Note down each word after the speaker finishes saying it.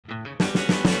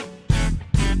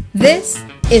This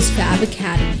is Fab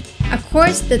Academy, a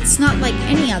course that's not like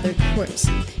any other course.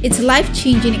 It's a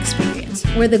life-changing experience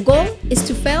where the goal is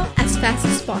to fail as fast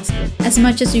as possible, as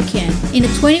much as you can, in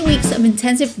the 20 weeks of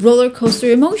intensive roller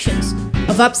coaster emotions,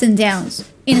 of ups and downs,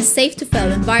 in a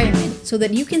safe-to-fail environment so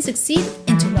that you can succeed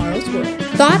in tomorrow's world.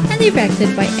 Taught and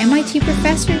directed by MIT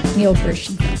professor Neil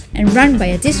Gershenfeld and run by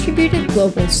a distributed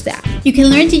global staff. You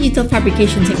can learn digital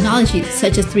fabrication technologies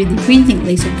such as 3D printing,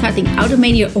 laser cutting,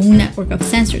 automate your own network of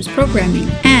sensors, programming,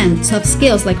 and soft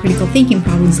skills like critical thinking,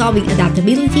 problem solving,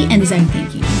 adaptability, and design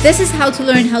thinking. This is how to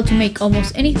learn how to make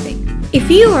almost anything. If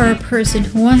you are a person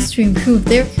who wants to improve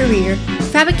their career,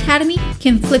 Fab Academy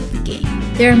can flip the game.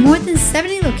 There are more than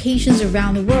 70 locations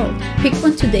around the world. Pick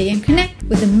one today and connect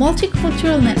with a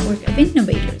multicultural network of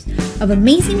innovators, of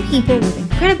amazing people with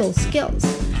incredible skills.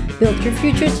 Build your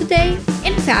future today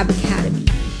in Fab Academy.